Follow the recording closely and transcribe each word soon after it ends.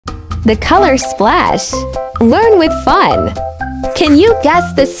The color splash. Learn with fun. Can you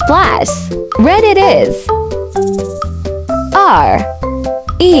guess the splash? Red it is. R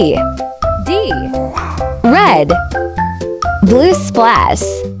E D. Red. Blue splash.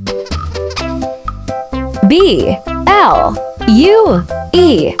 B L U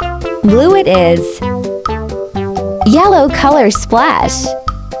E. Blue it is. Yellow color splash.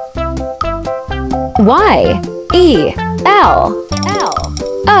 Y E L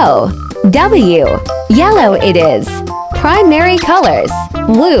O W. Yellow it is. Primary colors: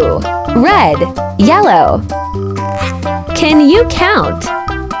 blue, red, yellow. Can you count?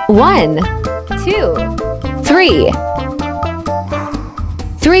 1, 2, 3.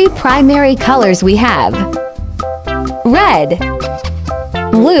 3 primary colors we have: red,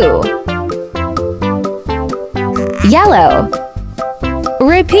 blue, yellow.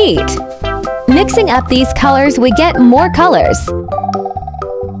 Repeat. Mixing up these colors, we get more colors.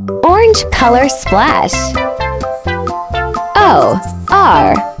 Orange color splash. O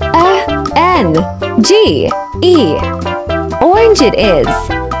R N G E. Orange it is.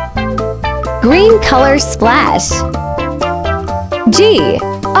 Green color splash. G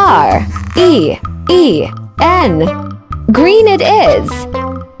R E E N. Green it is.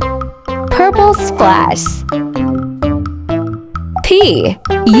 Purple splash. P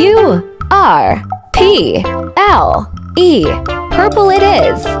U R P L E. Purple it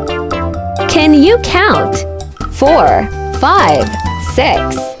is. Can you count? 4, 5,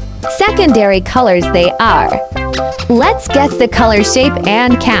 6. Secondary colors they are. Let's guess the color shape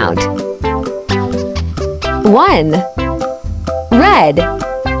and count. 1. Red.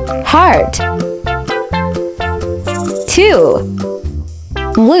 Heart. 2.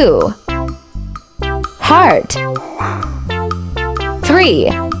 Blue. Heart. 3.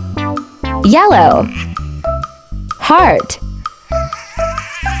 Yellow. Heart.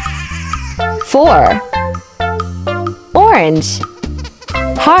 4. Orange.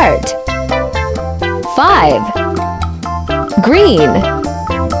 Heart. 5. Green.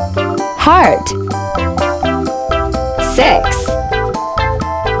 Heart. 6.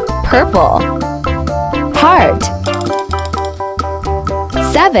 Purple. Heart.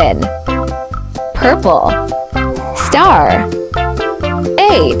 7. Purple. Star.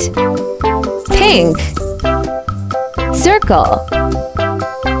 8. Pink. Circle.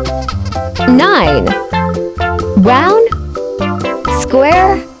 9. Round.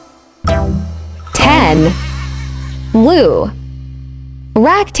 Square. 10. Blue.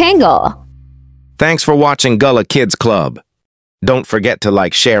 Rectangle. Thanks for watching Gullah Kids Club. Don't forget to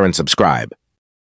like, share, and subscribe.